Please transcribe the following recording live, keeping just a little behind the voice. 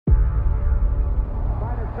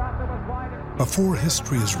Before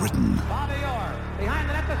history is written,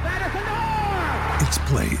 it's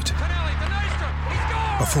played.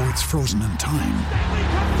 Before it's frozen in time,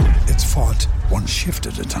 it's fought one shift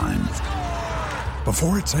at a time.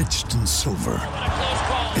 Before it's etched in silver,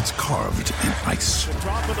 it's carved in ice.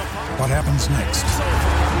 What happens next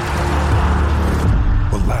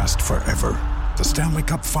will last forever. The Stanley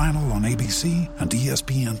Cup Final on ABC and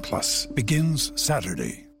ESPN Plus begins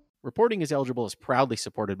Saturday. Reporting is Eligible is proudly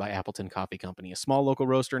supported by Appleton Coffee Company, a small local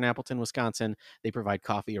roaster in Appleton, Wisconsin. They provide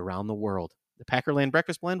coffee around the world. The Packerland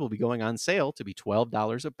Breakfast Blend will be going on sale to be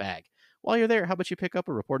 $12 a bag. While you're there, how about you pick up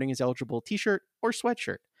a Reporting is Eligible t-shirt or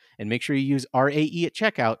sweatshirt? And make sure you use RAE at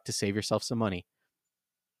checkout to save yourself some money.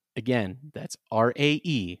 Again, that's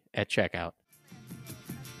RAE at checkout.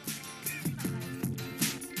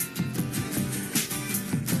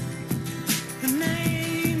 Her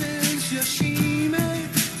name is Yoshime.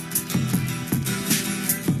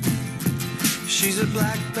 She's a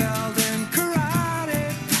black belt in karate,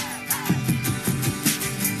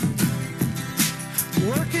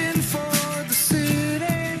 working for the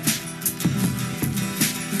city.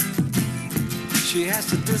 She has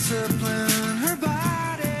to discipline her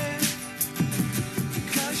body,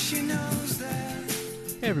 because she knows that.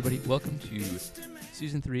 Hey everybody, welcome to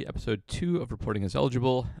Season 3, Episode 2 of Reporting is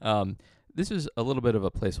Eligible. This is a little bit of a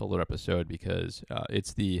placeholder episode because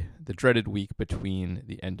it's the dreaded week between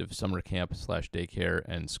the end of summer camp / daycare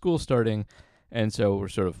and school starting, and so we're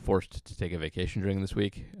sort of forced to take a vacation during this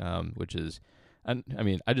week, which is, I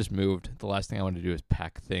mean, I just moved. The last thing I want to do is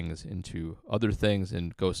pack things into other things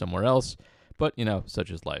and go somewhere else, but, you know,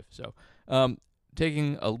 such is life. So,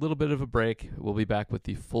 taking a little bit of a break. We'll be back with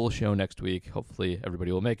the full show next week. Hopefully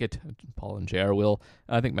everybody will make it. Paul and JR will.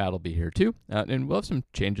 I think Matt will be here too. And we'll have some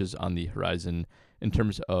changes on the horizon in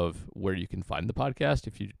terms of where you can find the podcast.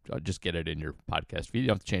 If you just get it in your podcast feed, you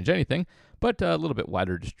don't have to change anything. But a little bit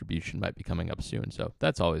wider distribution might be coming up soon. So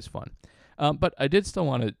that's always fun. But I did still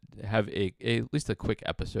want to have at least a quick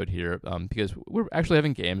episode here because we're actually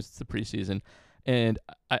having games. It's the preseason. And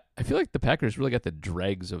I feel like the Packers really got the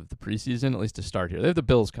dregs of the preseason, at least to start here. They have the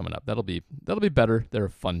Bills coming up. That'll be better. They're a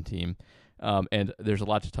fun team. And there's a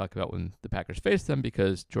lot to talk about when the Packers face them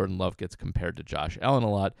because Jordan Love gets compared to Josh Allen a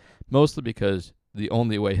lot, mostly because the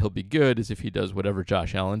only way he'll be good is if he does whatever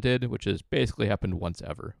Josh Allen did, which has basically happened once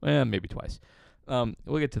ever. Maybe twice.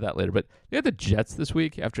 We'll get to that later. But they had the Jets this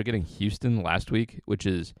week after getting Houston last week, which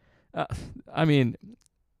is,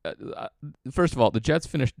 first of all, the Jets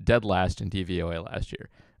finished dead last in DVOA last year.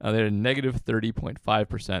 They had a negative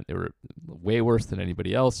 30.5%. They were way worse than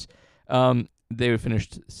anybody else. They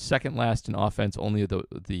finished second last in offense. Only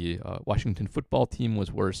the Washington football team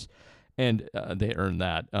was worse, and they earned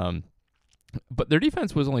that. But their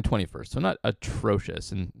defense was only 21st, so not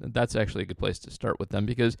atrocious, and that's actually a good place to start with them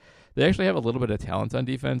because they actually have a little bit of talent on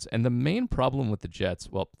defense. And the main problem with the Jets,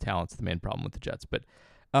 well, talent's the main problem with the Jets, but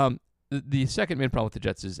the second main problem with the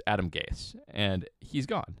Jets is Adam Gase, and he's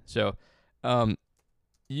gone. So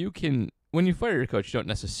you can, when you fire your coach, you don't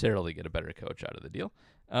necessarily get a better coach out of the deal.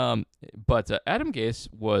 But Adam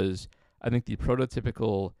Gase was, I think, the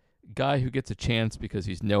prototypical guy who gets a chance because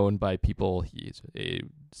he's known by people. He's a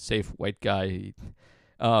safe white guy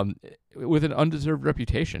with an undeserved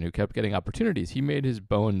reputation who kept getting opportunities. He made his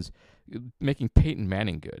bones making Peyton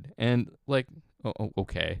Manning good. And, like,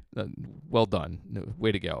 okay, well done.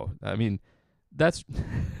 Way to go. I mean, that's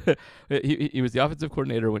he was the offensive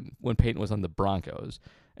coordinator when Peyton was on the Broncos.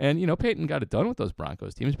 And, you know, Peyton got it done with those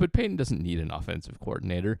Broncos teams, but Peyton doesn't need an offensive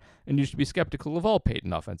coordinator. And you should be skeptical of all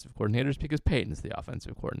Peyton offensive coordinators because Peyton's the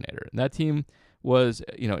offensive coordinator. And that team was,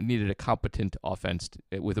 you know, needed a competent offense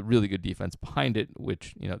with a really good defense behind it,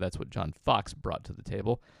 which, you know, that's what John Fox brought to the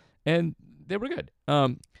table. And they were good.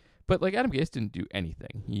 But, like, Adam Gase didn't do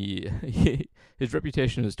anything. His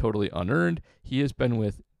reputation is totally unearned. He has been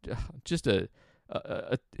with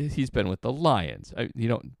he's been with the Lions. Do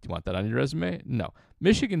you want that on your resume? No.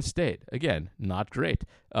 Michigan State, again, not great.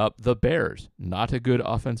 The Bears, not a good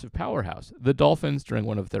offensive powerhouse. The Dolphins during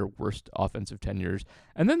one of their worst offensive tenures.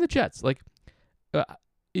 And then the Jets. Like,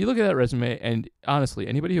 you look at that resume, and honestly,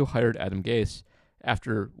 anybody who hired Adam Gase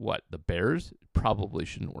after, the Bears probably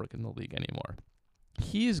shouldn't work in the league anymore.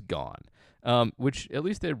 He's gone, which at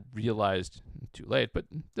least they realized too late, but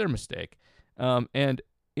their mistake. And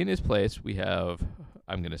in his place, we have,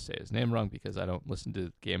 I'm going to say his name wrong because I don't listen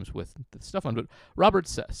to games with the stuff on, but Robert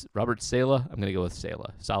Saleh. I'm going to go with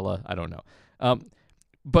Saleh, I don't know.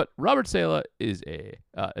 But Robert Saleh is a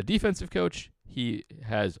defensive coach. he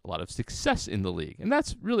has a lot of success in the league. And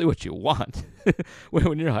that's really what you want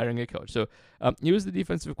when you're hiring a coach. So he was the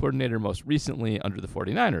defensive coordinator most recently under the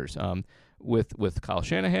 49ers with Kyle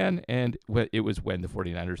Shanahan, and it was when the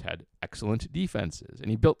 49ers had excellent defenses. And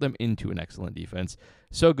he built them into an excellent defense,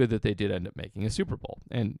 so good that they did end up making a Super Bowl.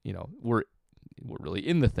 And, we're really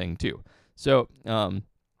in the thing, too. So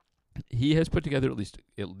he has put together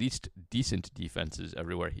at least decent defenses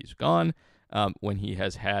everywhere he's gone. When he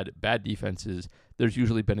has had bad defenses, there's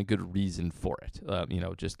usually been a good reason for it.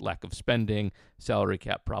 Just lack of spending, salary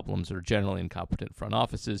cap problems, or generally incompetent front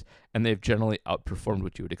offices, and they've generally outperformed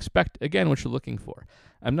what you would expect, again, what you're looking for.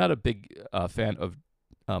 I'm not a big fan of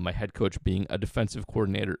my head coach being a defensive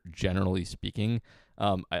coordinator, generally speaking.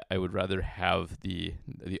 I would rather have the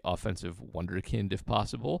offensive wonderkind if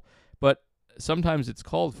possible, but sometimes it's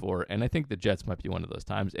called for, and I think the Jets might be one of those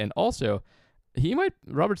times. And also,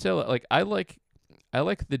 Robert Saleh, I like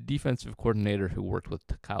the defensive coordinator who worked with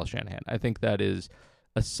Kyle Shanahan. I think that is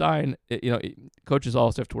a sign. Coaches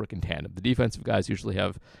also have to work in tandem. The defensive guys usually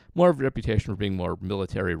have more of a reputation for being more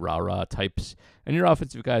military rah-rah types, and your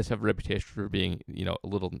offensive guys have a reputation for being, a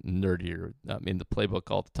little nerdier, in the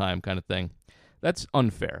playbook all the time kind of thing. That's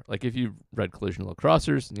unfair. Like, if you've read Collision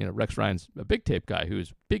Lacrossers, Rex Ryan's a big tape guy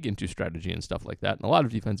who's big into strategy and stuff like that, and a lot of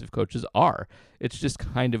defensive coaches are. It's just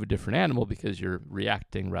kind of a different animal because you're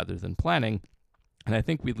reacting rather than planning, and I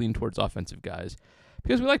think we lean towards offensive guys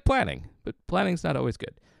because we like planning, but planning's not always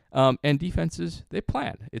good. And defenses, they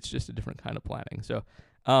plan. It's just a different kind of planning. So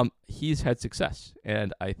he's had success,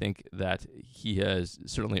 and I think that he has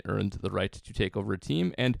certainly earned the right to take over a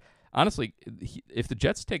team. And honestly, if the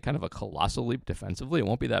Jets take kind of a colossal leap defensively, it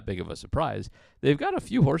won't be that big of a surprise. They've got a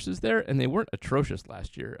few horses there, and they weren't atrocious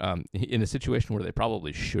last year in a situation where they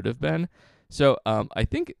probably should have been. So I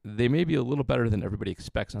think they may be a little better than everybody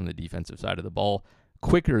expects on the defensive side of the ball,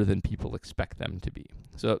 quicker than people expect them to be.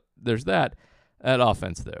 So there's that. That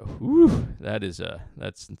offense, though,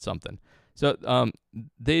 that's something. So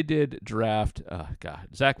they did draft,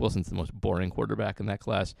 Zach Wilson's the most boring quarterback in that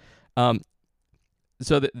class.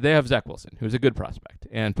 So they have Zach Wilson, who's a good prospect,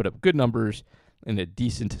 and put up good numbers in a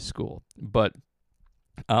decent school. But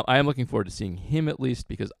I am looking forward to seeing him at least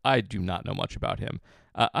because I do not know much about him.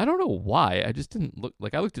 I don't know why. I just didn't look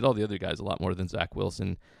like I looked at all the other guys a lot more than Zach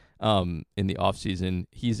Wilson in the offseason.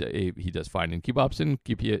 He does fine in QBOPS,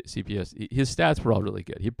 CPS. His stats were all really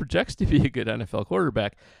good. He projects to be a good NFL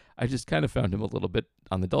quarterback. I just kind of found him a little bit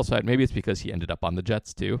on the dull side. Maybe it's because he ended up on the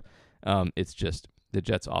Jets too. It's just the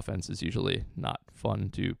Jets offense is usually not fun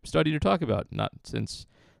to study or talk about, not since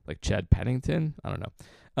like Chad Pennington. I don't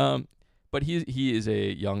know. But he is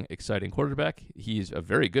a young, exciting quarterback. He's a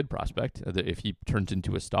very good prospect. If he turns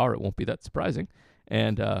into a star, it won't be that surprising.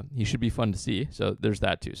 And he should be fun to see. So there's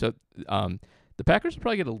that too. So the Packers will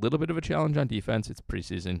probably get a little bit of a challenge on defense. It's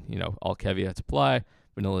preseason, all caveats apply,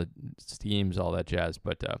 vanilla schemes, all that jazz.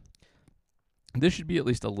 But this should be at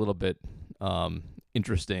least a little bit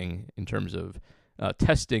interesting in terms of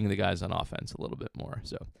testing the guys on offense a little bit more.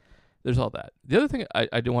 So there's all that. The other thing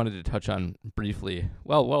I wanted to touch on briefly,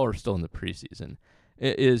 while we're still in the preseason,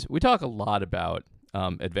 is we talk a lot about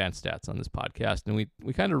advanced stats on this podcast, and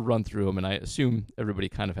we kind of run through them, and I assume everybody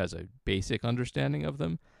kind of has a basic understanding of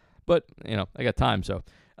them. But I got time, so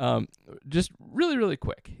just really, really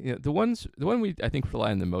quick. The one we I think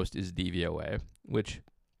rely on the most is DVOA, which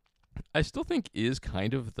I still think is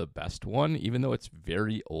kind of the best one, even though it's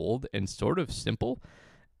very old and sort of simple.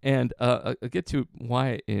 And I'll get to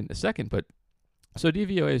why in a second, but so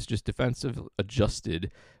DVOA is just defensive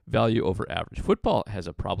adjusted value over average. Football has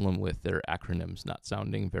a problem with their acronyms not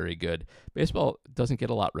sounding very good. Baseball doesn't get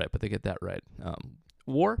a lot right, but they get that right.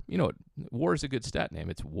 WAR, WAR is a good stat name.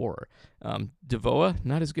 It's WAR. DVOA,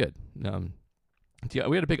 not as good.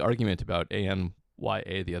 We had a big argument about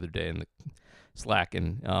ANYA the other day in the Slack,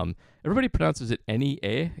 and everybody pronounces it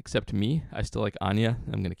NEA except me. I still like Anya.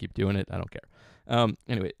 I'm going to keep doing it. I don't care.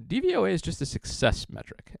 Anyway, DVOA is just a success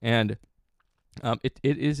metric, and it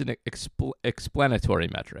is an explanatory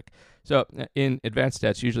metric. So in advanced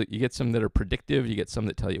stats, usually you get some that are predictive, you get some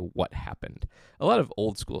that tell you what happened. A lot of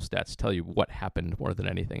old school stats tell you what happened more than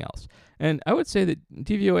anything else. And I would say that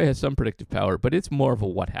DVOA has some predictive power, but it's more of a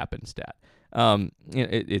what happened stat.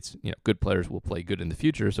 It's good players will play good in the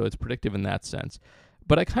future, so it's predictive in that sense.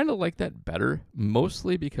 But I kind of like that better,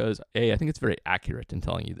 mostly because, I think it's very accurate in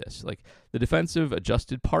telling you this. Like, the defensive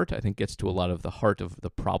adjusted part, I think, gets to a lot of the heart of the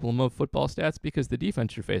problem of football stats because the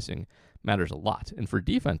defense you're facing matters a lot. And for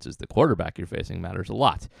defenses, the quarterback you're facing matters a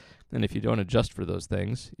lot. And if you don't adjust for those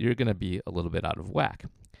things, you're going to be a little bit out of whack.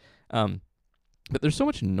 But there's so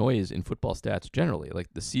much noise in football stats generally.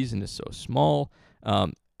 Like, the season is so small.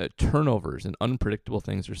 turnovers and unpredictable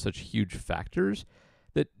things are such huge factors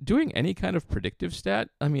that doing any kind of predictive stat,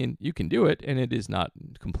 I mean, you can do it and it is not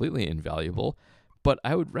completely invaluable, but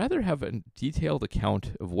I would rather have a detailed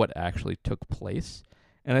account of what actually took place.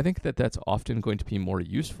 And I think that that's often going to be more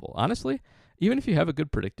useful. Honestly, even if you have a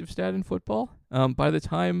good predictive stat in football, by the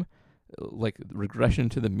time like regression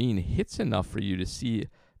to the mean hits enough for you to see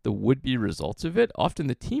the would-be results of it, often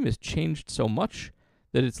the team has changed so much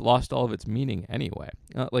that it's lost all of its meaning anyway.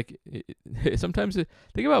 Sometimes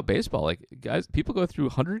think about baseball. Like guys, people go through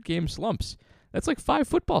 100-game slumps. That's like 5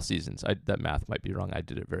 football seasons. That math might be wrong. I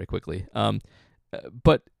did it very quickly.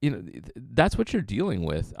 But that's what you're dealing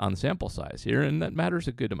with on sample size here, and that matters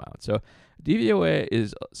a good amount. So DVOA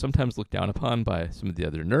is sometimes looked down upon by some of the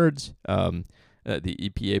other nerds, the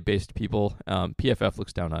EPA-based people. PFF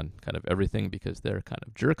looks down on kind of everything because they're kind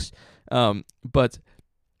of jerks. But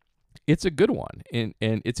it's a good one, and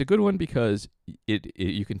it's a good one because it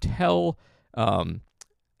you can tell on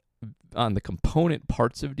the component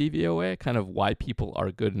parts of DVOA kind of why people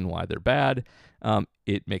are good and why they're bad.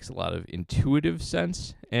 It makes a lot of intuitive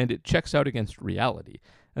sense, and it checks out against reality.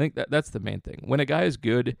 I think that's the main thing. When a guy is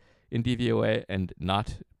good in DVOA and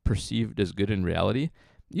not perceived as good in reality,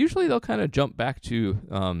 usually they'll kind of jump back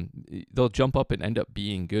to, they'll jump up and end up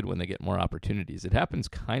being good when they get more opportunities. It happens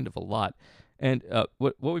kind of a lot. And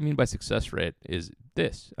what we mean by success rate is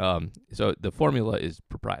this. So the formula is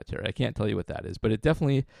proprietary. I can't tell you what that is, but it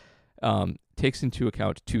definitely takes into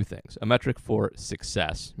account 2 things. A metric for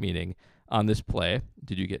success, meaning on this play,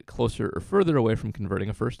 did you get closer or further away from converting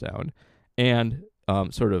a first down? And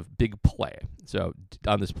sort of big play. So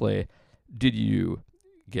on this play, did you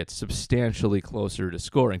get substantially closer to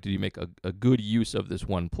scoring? Did you make a good use of this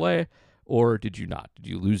one play, or did you not? Did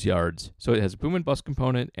you lose yards? So it has a boom and bust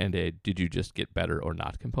component and a did you just get better or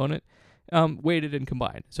not component, weighted and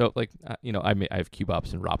combined. So like, I have cube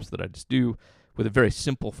ops and ROPS that I just do with a very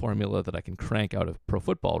simple formula that I can crank out of Pro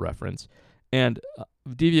Football Reference. And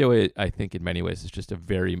DVOA, I think, in many ways is just a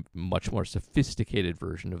very much more sophisticated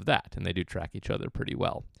version of that, and they do track each other pretty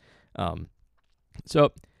well.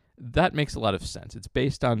 So that makes a lot of sense. It's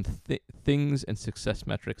based on things and success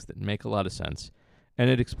metrics that make a lot of sense, and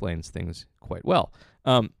it explains things quite well.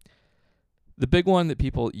 The big one that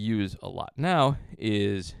people use a lot now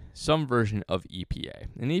is some version of EPA.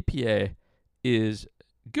 And EPA is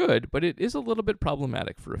good, but it is a little bit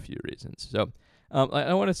problematic for a few reasons. So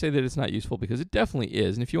I want to say that it's not useful because it definitely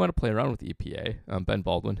is. And if you want to play around with EPA, Ben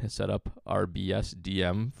Baldwin has set up RBS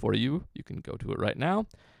DM for you. You can go to it right now,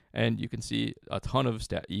 and you can see a ton of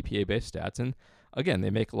EPA-based stats. And again, they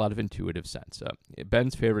make a lot of intuitive sense.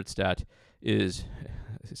 Ben's favorite stat is,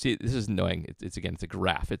 see, this is annoying. It's a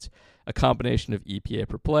graph. It's a combination of EPA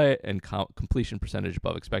per play and completion percentage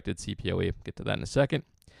above expected, CPOE. Get to that in a second.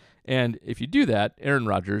 And if you do that, Aaron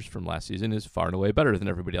Rodgers from last season is far and away better than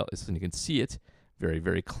everybody else, and you can see it very,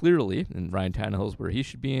 very clearly. And Ryan Tannehill's where he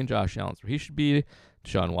should be, and Josh Allen's where he should be,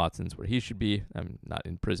 Deshaun Watson's where he should be. I'm not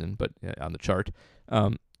in prison, but on the chart.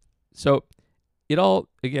 So it all,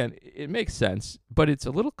 again, it makes sense, but it's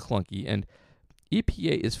a little clunky, and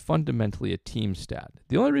EPA is fundamentally a team stat.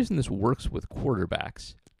 The only reason this works with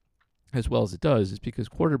quarterbacks as well as it does is because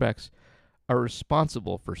quarterbacks are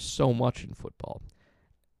responsible for so much in football.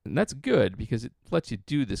 And that's good because it lets you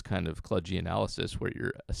do this kind of kludgy analysis where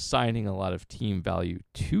you're assigning a lot of team value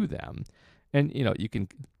to them. And, you can,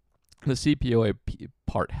 the CPOA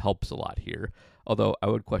part helps a lot here. Although I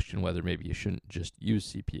would question whether maybe you shouldn't just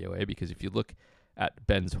use CPOA, because if you look at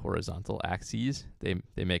Ben's horizontal axes,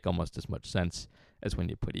 they make almost as much sense as when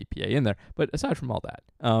you put EPA in there. But aside from all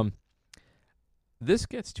that, this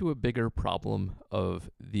gets to a bigger problem of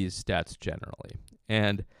these stats generally,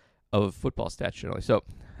 and of football stats generally. So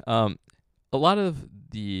a lot of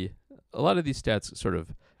these stats sort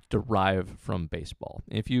of derive from baseball.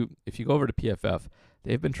 If you go over to PFF,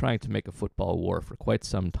 they've been trying to make a football war for quite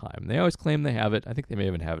some time. They always claim they have it. I think they may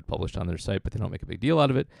even have it published on their site, but they don't make a big deal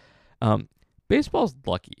out of it. Baseball's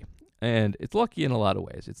lucky, and it's lucky in a lot of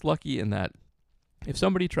ways. It's lucky in that if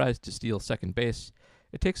somebody tries to steal second base,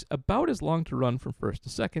 it takes about as long to run from first to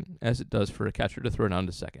second as it does for a catcher to throw down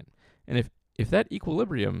to second. And if that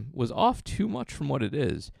equilibrium was off too much from what it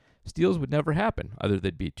is, steals would never happen. Either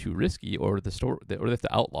they'd be too risky, or they have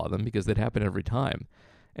to outlaw them because they'd happen every time.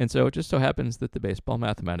 And so it just so happens that the baseball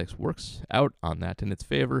mathematics works out on that in its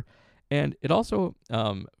favor. And it also,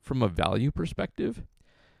 from a value perspective,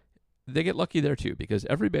 they get lucky there too, because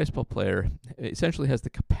every baseball player essentially has the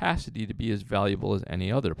capacity to be as valuable as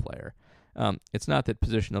any other player. It's not that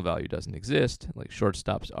positional value doesn't exist. Like,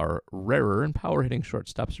 shortstops are rarer, and power hitting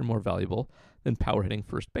shortstops are more valuable than power hitting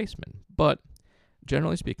first basemen. But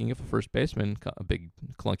generally speaking, if a first baseman, a big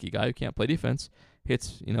clunky guy who can't play defense,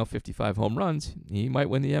 hits 55 home runs, he might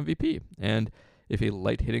win the MVP. And if a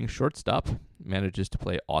light-hitting shortstop manages to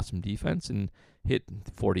play awesome defense and hit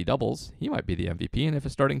 40 doubles, he might be the MVP. And if a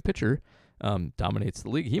starting pitcher dominates the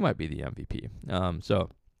league, he might be the MVP. So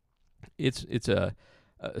it's a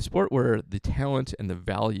sport where the talent and the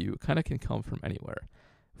value kind of can come from anywhere.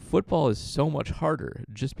 Football is so much harder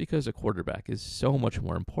just because a quarterback is so much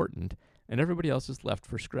more important, and everybody else is left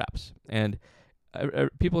for scraps. And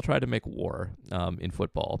people try to make war in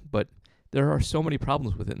football, but there are so many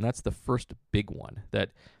problems with it, and that's the first big one,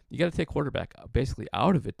 that you got to take quarterback basically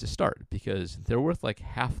out of it to start, because they're worth like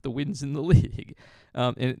half the wins in the league.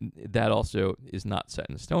 And that also is not set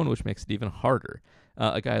in stone, which makes it even harder.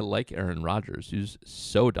 A guy like Aaron Rodgers, who's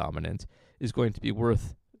so dominant, is going to be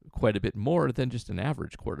worth quite a bit more than just an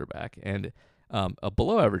average quarterback. And a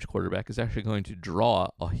below-average quarterback is actually going to draw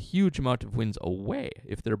a huge amount of wins away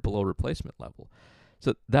if they're below replacement level.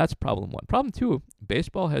 So that's problem one. Problem two,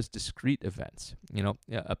 baseball has discrete events.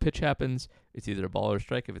 A pitch happens, it's either a ball or a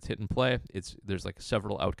strike. If it's hit and play, there's like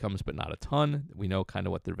several outcomes, but not a ton. We know kind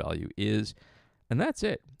of what their value is, and that's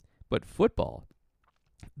it. But football,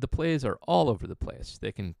 the plays are all over the place.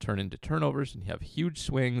 They can turn into turnovers and have huge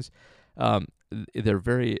swings. They're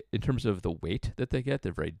very, in terms of the weight that they get,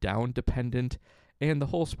 they're very down dependent. And the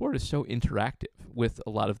whole sport is so interactive with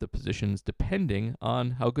a lot of the positions depending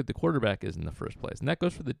on how good the quarterback is in the first place. And that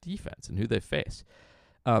goes for the defense and who they face.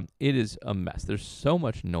 It is a mess. There's so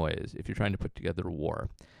much noise if you're trying to put together a war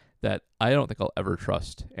that I don't think I'll ever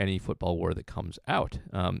trust any football war that comes out.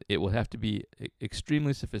 It will have to be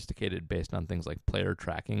extremely sophisticated based on things like player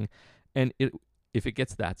tracking. And if it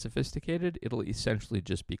gets that sophisticated, it'll essentially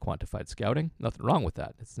just be quantified scouting. Nothing wrong with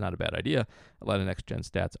that. It's not a bad idea. A lot of next-gen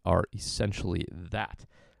stats are essentially that.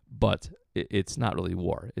 But it's not really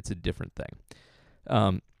war. It's a different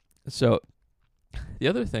thing. So the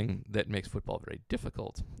other thing that makes football very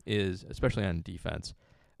difficult is, especially on defense,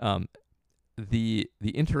 the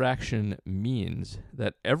interaction means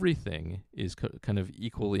that everything is kind of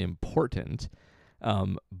equally important.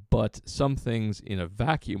 But some things in a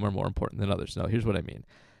vacuum are more important than others. Now, here's what I mean.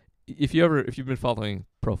 If you've been following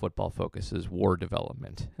Pro Football Focus's war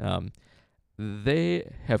development, they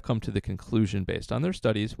have come to the conclusion based on their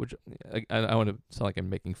studies, which I want to sound like I'm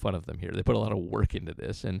making fun of them here. They put a lot of work into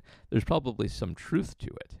this, and there's probably some truth to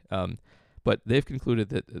it. But they've concluded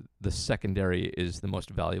that the secondary is the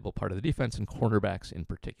most valuable part of the defense, and cornerbacks in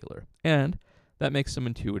particular. And that makes some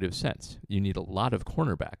intuitive sense. You need a lot of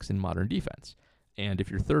cornerbacks in modern defense. And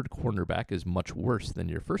if your third cornerback is much worse than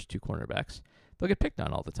your first two cornerbacks, they'll get picked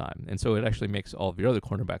on all the time. And so it actually makes all of your other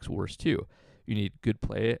cornerbacks worse too. You need good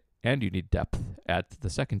play and you need depth at the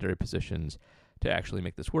secondary positions to actually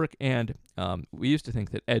make this work. And we used to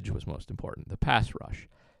think that edge was most important, the pass rush.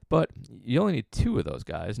 But you only need two of those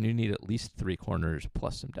guys, and you need at least three corners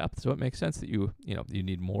plus some depth. So it makes sense that you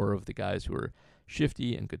need more of the guys who are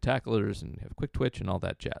shifty and good tacklers and have quick twitch and all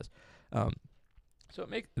that jazz. So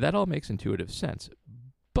that all makes intuitive sense,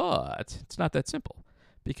 but it's not that simple,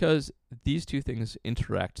 because these two things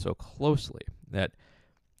interact so closely that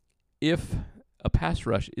if a pass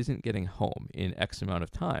rush isn't getting home in X amount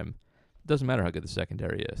of time, it doesn't matter how good the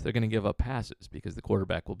secondary is. They're going to give up passes because the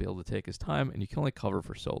quarterback will be able to take his time, and you can only cover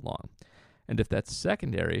for so long. And if that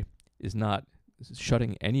secondary is not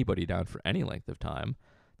shutting anybody down for any length of time,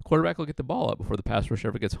 the quarterback will get the ball up before the pass rush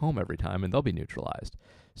ever gets home every time, and they'll be neutralized.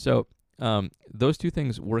 So those two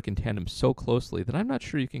things work in tandem so closely that I'm not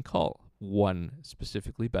sure you can call one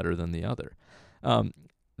specifically better than the other.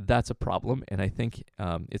 That's a problem, and I think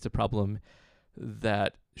it's a problem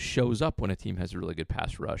that shows up when a team has a really good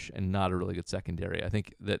pass rush and not a really good secondary. I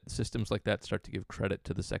think that systems like that start to give credit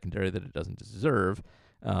to the secondary that it doesn't deserve,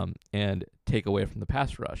 and take away from the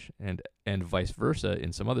pass rush, and vice versa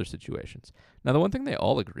in some other situations. Now, the one thing they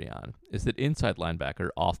all agree on is that inside linebacker,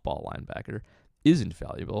 off-ball linebacker, isn't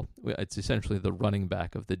valuable. It's essentially the running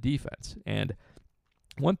back of the defense. And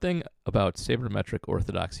one thing about sabermetric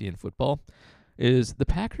orthodoxy in football is the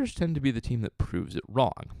Packers tend to be the team that proves it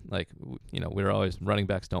wrong. Like, we're always running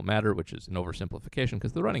backs don't matter, which is an oversimplification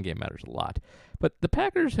because the running game matters a lot. But the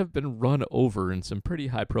Packers have been run over in some pretty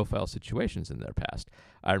high-profile situations in their past.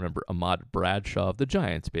 I remember Ahmad Bradshaw of the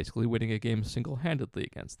Giants basically winning a game single-handedly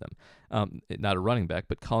against them. Not a running back,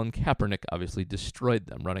 but Colin Kaepernick obviously destroyed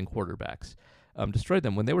them, running quarterbacks. Destroyed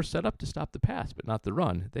them when they were set up to stop the pass, but not the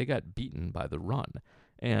run. They got beaten by the run.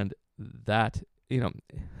 And that,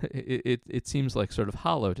 it seems like sort of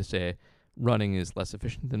hollow to say running is less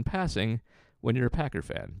efficient than passing when you're a Packer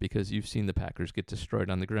fan, because you've seen the Packers get destroyed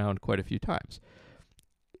on the ground quite a few times.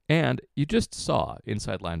 And you just saw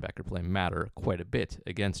inside linebacker play matter quite a bit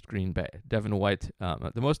against Green Bay. Devin White,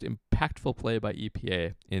 the most impactful play by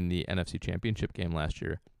EPA in the NFC Championship game last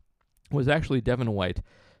year, was actually Devin White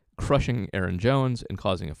crushing Aaron Jones and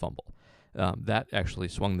causing a fumble. That actually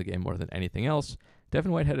swung the game more than anything else.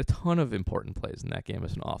 Devin White had a ton of important plays in that game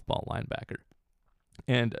as an off-ball linebacker.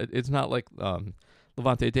 And it's not like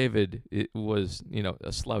Levante David was,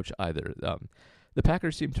 a slouch either. The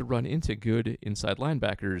Packers seem to run into good inside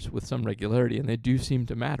linebackers with some regularity, and they do seem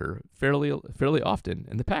to matter fairly often.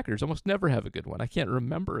 And the Packers almost never have a good one. I can't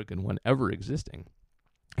remember a good one ever existing.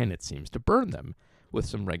 And it seems to burn them with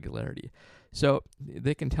some regularity. So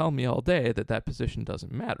they can tell me all day that position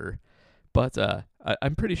doesn't matter, but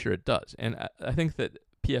I'm pretty sure it does. And I think that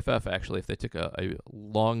PFF, actually, if they took a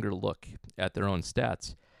longer look at their own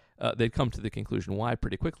stats, they'd come to the conclusion why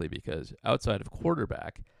pretty quickly, because outside of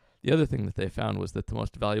quarterback, the other thing that they found was that the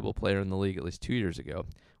most valuable player in the league at least 2 years ago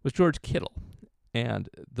was George Kittle. And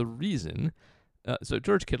the reason, so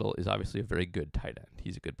George Kittle is obviously a very good tight end.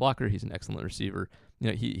 He's a good blocker. He's an excellent receiver.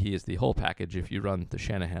 He is the whole package. If you run the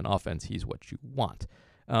Shanahan offense, he's what you want.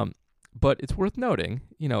 But it's worth noting,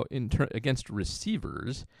 against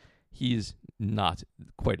receivers, he's not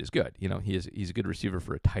quite as good. He's a good receiver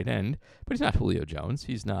for a tight end, but he's not Julio Jones.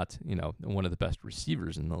 He's not, one of the best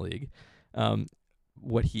receivers in the league.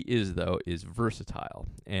 What he is, though, is versatile,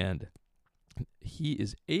 and he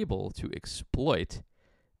is able to exploit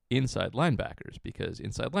inside linebackers, because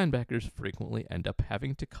inside linebackers frequently end up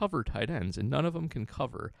having to cover tight ends, and none of them can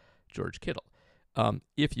cover George Kittle.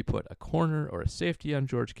 If you put a corner or a safety on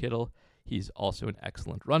George Kittle, he's also an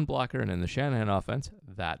excellent run blocker, and in the Shanahan offense,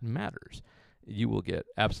 that matters. You will get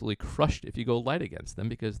absolutely crushed if you go light against them,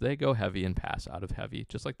 because they go heavy and pass out of heavy,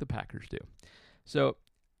 just like the Packers do. So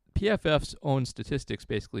PFF's own statistics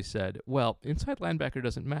basically said, well, inside linebacker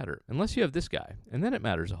doesn't matter unless you have this guy, and then it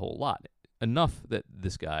matters a whole lot, enough that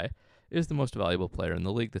this guy is the most valuable player in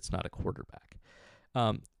the league that's not a quarterback.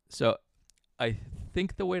 So I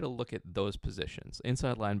think the way to look at those positions,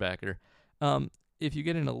 inside linebacker, if you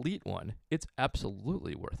get an elite one, it's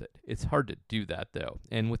absolutely worth it. It's hard to do that, though.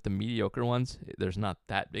 And with the mediocre ones, there's not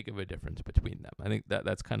that big of a difference between them. I think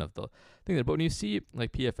that's kind of the thing there. But when you see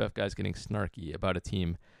like PFF guys getting snarky about a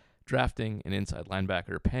team drafting an inside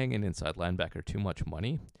linebacker, paying an inside linebacker too much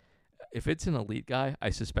money, if it's an elite guy,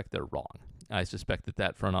 I suspect they're wrong. I suspect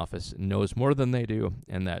that front office knows more than they do,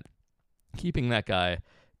 and that keeping that guy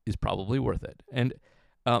is probably worth it. And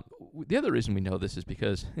the other reason we know this is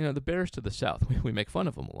because, the Bears to the south, we make fun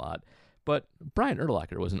of them a lot, but Brian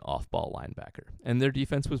Urlacher was an off-ball linebacker, and their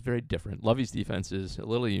defense was very different. Lovey's defense is a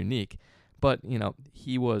little unique, but,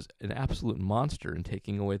 he was an absolute monster in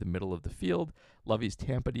taking away the middle of the field. Lovey's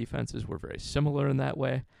Tampa defenses were very similar in that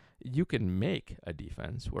way. You can make a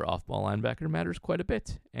defense where off-ball linebacker matters quite a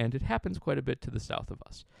bit, and it happens quite a bit to the south of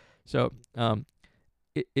us. So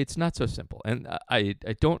it's not so simple, and I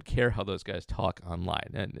don't care how those guys talk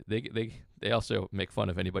online, and they also make fun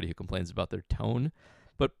of anybody who complains about their tone.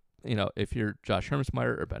 But if you're Josh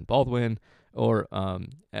Hermsmeyer or Ben Baldwin or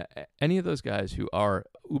any of those guys who are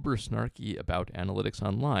uber snarky about analytics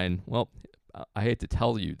online, well, I hate to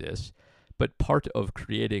tell you this, but part of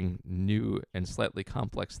creating new and slightly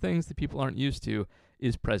complex things that people aren't used to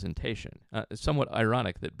is presentation. It's somewhat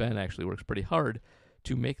ironic that Ben actually works pretty hard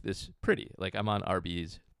to make this pretty. Like, I'm on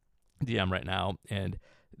RB's DM right now, and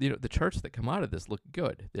the charts that come out of this look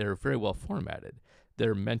good. They're very well formatted.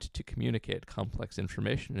 They're meant to communicate complex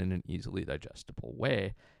information in an easily digestible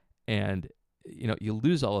way, and you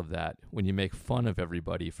lose all of that when you make fun of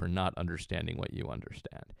everybody for not understanding what you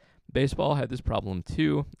understand. Baseball had this problem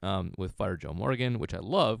too, with Fire Joe Morgan, which I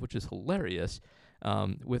love, which is hilarious,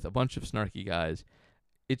 with a bunch of snarky guys.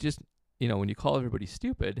 It just, when you call everybody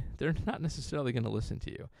stupid, they're not necessarily going to listen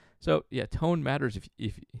to you. So yeah, tone matters.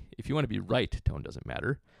 If you want to be right, tone doesn't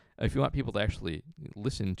matter. If you want people to actually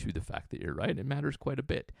listen to the fact that you're right, it matters quite a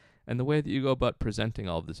bit. And the way that you go about presenting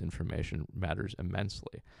all of this information matters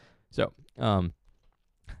immensely. So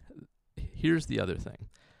here's the other thing.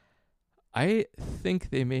 I think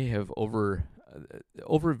they may have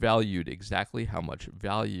overvalued exactly how much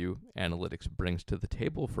value analytics brings to the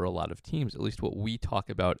table for a lot of teams, at least what we talk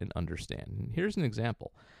about and understand. And here's an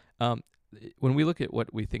example. When we look at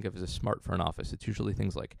what we think of as a smart front office, it's usually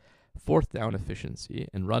things like fourth down efficiency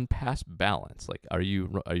and run pass balance. Like, are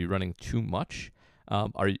you running too much?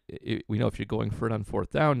 We know if you're going for it on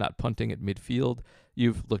fourth down, not punting at midfield.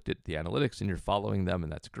 You've looked at the analytics and you're following them, and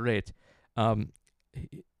that's great.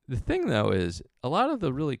 The thing, though, is a lot of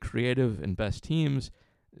the really creative and best teams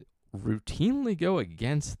routinely go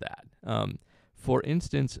against that. For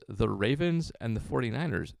instance, the Ravens and the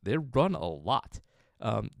 49ers, they run a lot.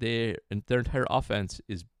 their entire offense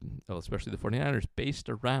is, especially the 49ers, based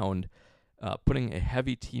around putting a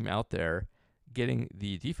heavy team out there, getting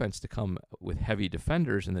the defense to come with heavy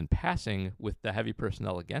defenders, and then passing with the heavy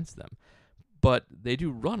personnel against them. But they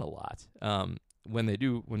do run a lot.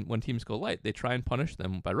 When teams go light, they try and punish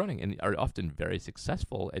them by running, and are often very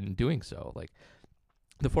successful in doing so. Like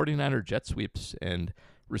the 49er jet sweeps and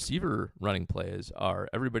receiver running plays are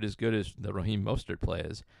every bit as good as the Raheem Mostert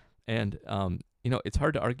plays. And, it's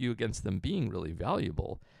hard to argue against them being really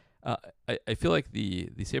valuable. I feel like the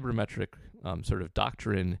sabermetric sort of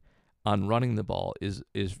doctrine on running the ball is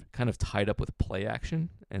kind of tied up with play action.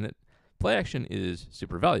 And play action is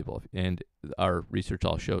super valuable. And our research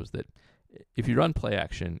all shows that if you run play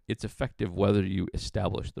action, it's effective whether you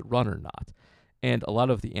establish the run or not. And a lot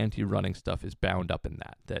of the anti-running stuff is bound up in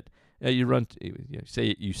that you run.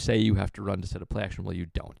 Say you have to run to set a play action. Well, you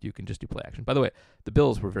don't. You can just do play action. By the way, the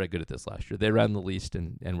Bills were very good at this last year. They ran the least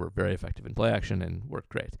and were very effective in play action and worked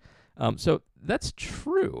great. So that's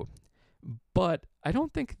true, but I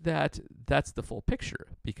don't think that's the full picture,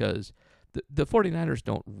 because the 49ers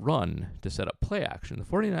don't run to set up play action. The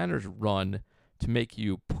 49ers run to make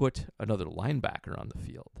you put another linebacker on the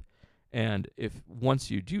field. And if once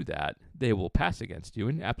you do that, they will pass against you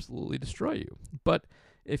and absolutely destroy you. But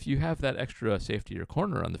if you have that extra safety or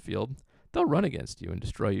corner on the field, they'll run against you and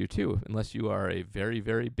destroy you too, unless you are a very,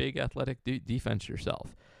 very big athletic defense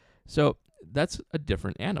yourself. So that's a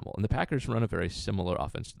different animal. And the Packers run a very similar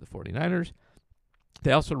offense to the 49ers.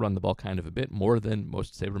 They also run the ball kind of a bit more than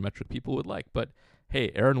most sabermetric people would like. But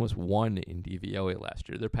hey, Aaron was 1 in DVOA last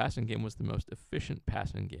year. Their passing game was the most efficient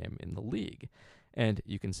passing game in the league. And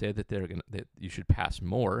you can say that that you should pass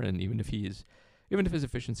more, and even if his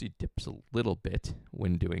efficiency dips a little bit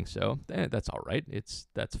when doing so, that's all right.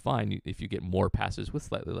 That's fine. If you get more passes with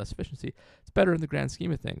slightly less efficiency, it's better in the grand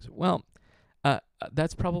scheme of things. Well,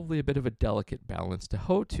 that's probably a bit of a delicate balance to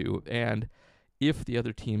hoe to, and if the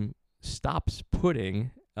other team stops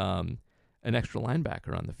putting an extra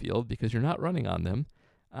linebacker on the field because you're not running on them,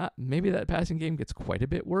 maybe that passing game gets quite a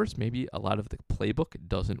bit worse. Maybe a lot of the playbook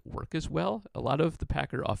doesn't work as well. A lot of the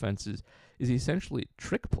Packer offenses is essentially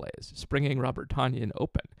trick plays, springing Robert Tonyan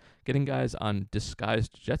open, getting guys on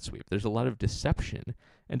disguised jet sweep. There's a lot of deception,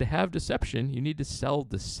 and to have deception, you need to sell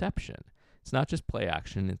deception. It's not just play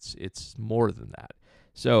action. It's more than that.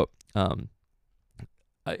 So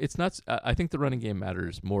it's not. I think the running game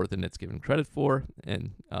matters more than it's given credit for,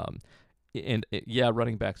 and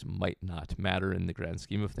running backs might not matter in the grand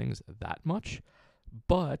scheme of things that much,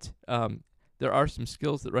 but there are some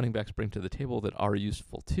skills that running backs bring to the table that are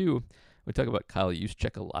useful too. We talk about Kyle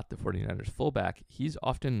Juszczyk a lot, the 49ers fullback. He's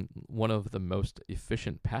often one of the most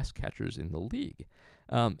efficient pass catchers in the league,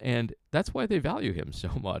 and that's why they value him so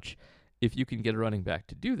much. If you can get a running back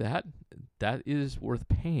to do that, that is worth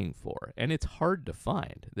paying for, and it's hard to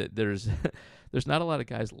find. There's not a lot of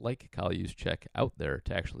guys like Kyle Juszczyk out there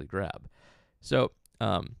to actually grab. So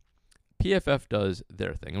PFF does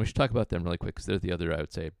their thing, and we should talk about them really quick because they're the other, I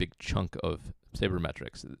would say, big chunk of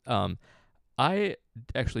sabermetrics. I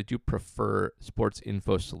actually do prefer Sports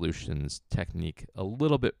Info Solutions stats a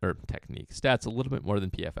little bit more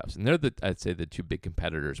than PFF's, and they're I'd say the two big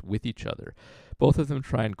competitors with each other. Both of them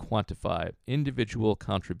try and quantify individual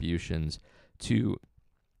contributions to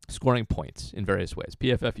scoring points in various ways.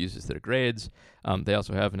 PFF uses their grades. They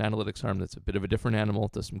also have an analytics arm that's a bit of a different animal.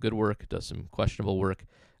 Does some good work, does some questionable work.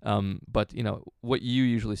 But what you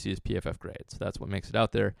usually see is PFF grades. That's what makes it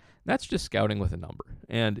out there. That's just scouting with a number,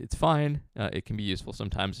 and it's fine. It can be useful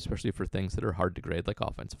sometimes, especially for things that are hard to grade, like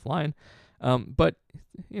offensive line. But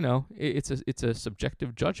it's a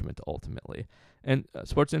subjective judgment ultimately. And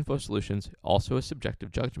Sports Info Solutions also a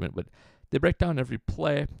subjective judgment, but they break down every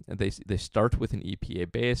play, and they start with an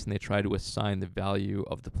EPA base, and they try to assign the value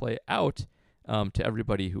of the play out to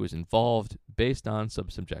everybody who is involved based on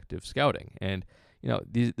subjective scouting. And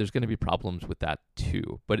there's going to be problems with that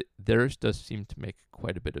too, but theirs does seem to make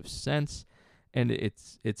quite a bit of sense, and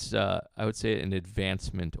it's I would say an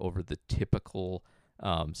advancement over the typical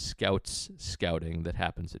scouting that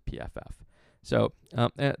happens at PFF. So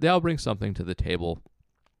they all bring something to the table,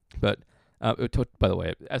 but by the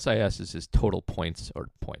way, SIS is total points or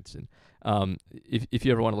points, and if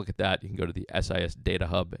you ever want to look at that, you can go to the SIS Data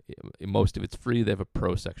Hub. Most of it's free. They have a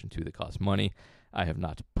pro section too that costs money. I have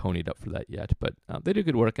not ponied up for that yet, but they do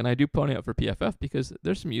good work, and I do pony up for PFF because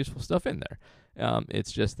there's some useful stuff in there.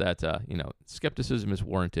 It's just that skepticism is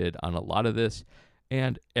warranted on a lot of this,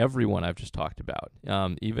 and everyone I've just talked about,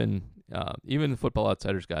 even the Football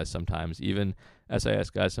Outsiders guys sometimes, even SIS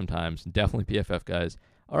guys sometimes, definitely PFF guys,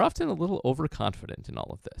 are often a little overconfident in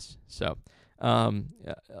all of this. So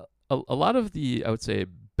a a lot of the, I would say,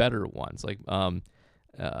 better ones, like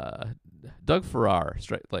Doug Farrar,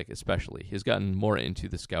 like especially, he's gotten more into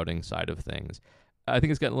the scouting side of things. I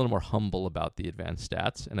think he's gotten a little more humble about the advanced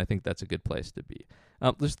stats, and I think that's a good place to be.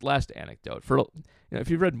 Just last anecdote. If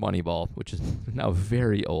you've read Moneyball, which is now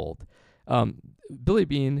very old, Billy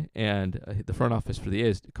Beane and the front office for the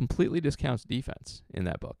A's completely discounts defense in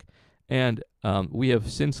that book. And we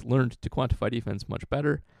have since learned to quantify defense much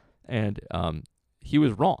better, and he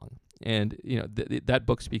was wrong. And that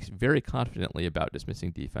book speaks very confidently about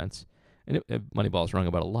dismissing defense. And Moneyball is wrong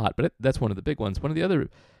about a lot, but that's one of the big ones. One of the other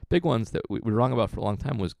big ones that we were wrong about for a long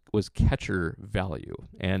time was catcher value.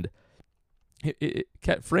 And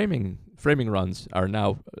framing runs are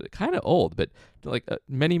now kind of old, but like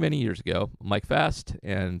many, many years ago, Mike Fast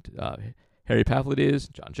and Harry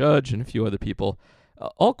Pavlidis, John Judge, and a few other people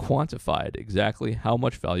all quantified exactly how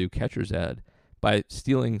much value catchers add by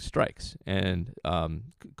stealing strikes and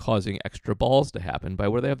causing extra balls to happen by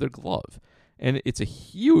where they have their glove. And it's a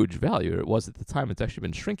huge value. It was at the time. It's actually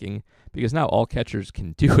been shrinking because now all catchers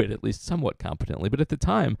can do it, at least somewhat competently. But at the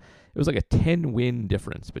time, it was like a 10-win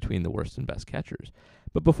difference between the worst and best catchers.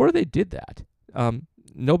 But before they did that,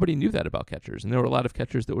 nobody knew that about catchers. And there were a lot of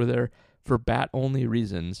catchers that were there for bat-only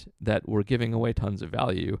reasons that were giving away tons of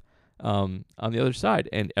value on the other side.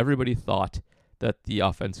 And everybody thought that the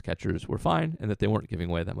offense catchers were fine and that they weren't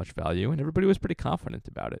giving away that much value. And everybody was pretty confident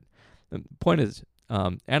about it. The point is,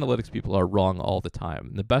 analytics people are wrong all the time.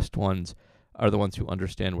 And the best ones are the ones who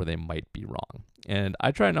understand where they might be wrong. And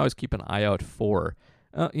I try and always keep an eye out for,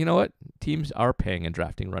 teams are paying and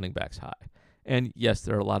drafting running backs high. And yes,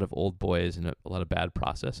 there are a lot of old boys and a lot of bad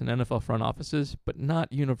process in NFL front offices, but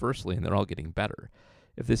not universally, and they're all getting better.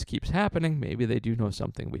 If this keeps happening, maybe they do know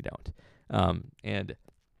something we don't. And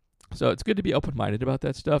so it's good to be open-minded about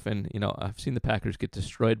that stuff. And, I've seen the Packers get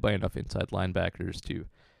destroyed by enough inside linebackers to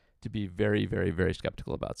be very, very, very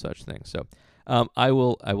skeptical about such things. So I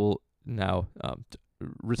will now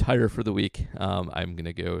retire for the week. I'm going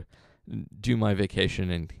to go do my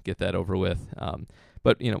vacation and get that over with.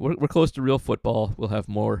 But we're close to real football. We'll have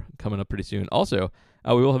more coming up pretty soon. Also,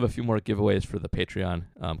 we will have a few more giveaways for the Patreon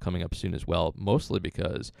coming up soon as well, mostly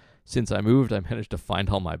because since I moved, I managed to find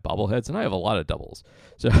all my bobbleheads, and I have a lot of doubles.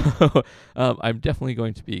 So I'm definitely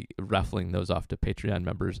going to be raffling those off to Patreon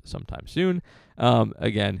members sometime soon.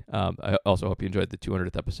 Again, I also hope you enjoyed the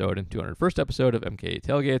 200th episode and 201st episode of MK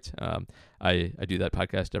Tailgate. I do that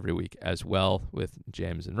podcast every week as well with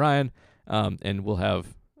James and Ryan, and we'll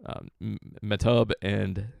have Matub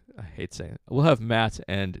and we'll have Matt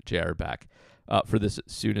and JR back for this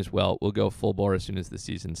soon as well. We'll go full bore as soon as the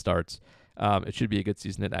season starts. It should be a good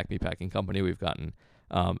season at Acme Packing Company. We've gotten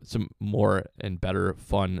some more and better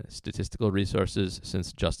fun statistical resources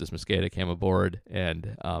since Justice Mosqueda came aboard,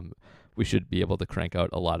 and we should be able to crank out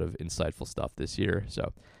a lot of insightful stuff this year.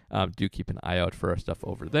 So do keep an eye out for our stuff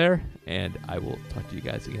over there, and I will talk to you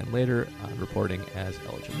guys again later on Reporting as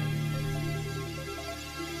Eligible.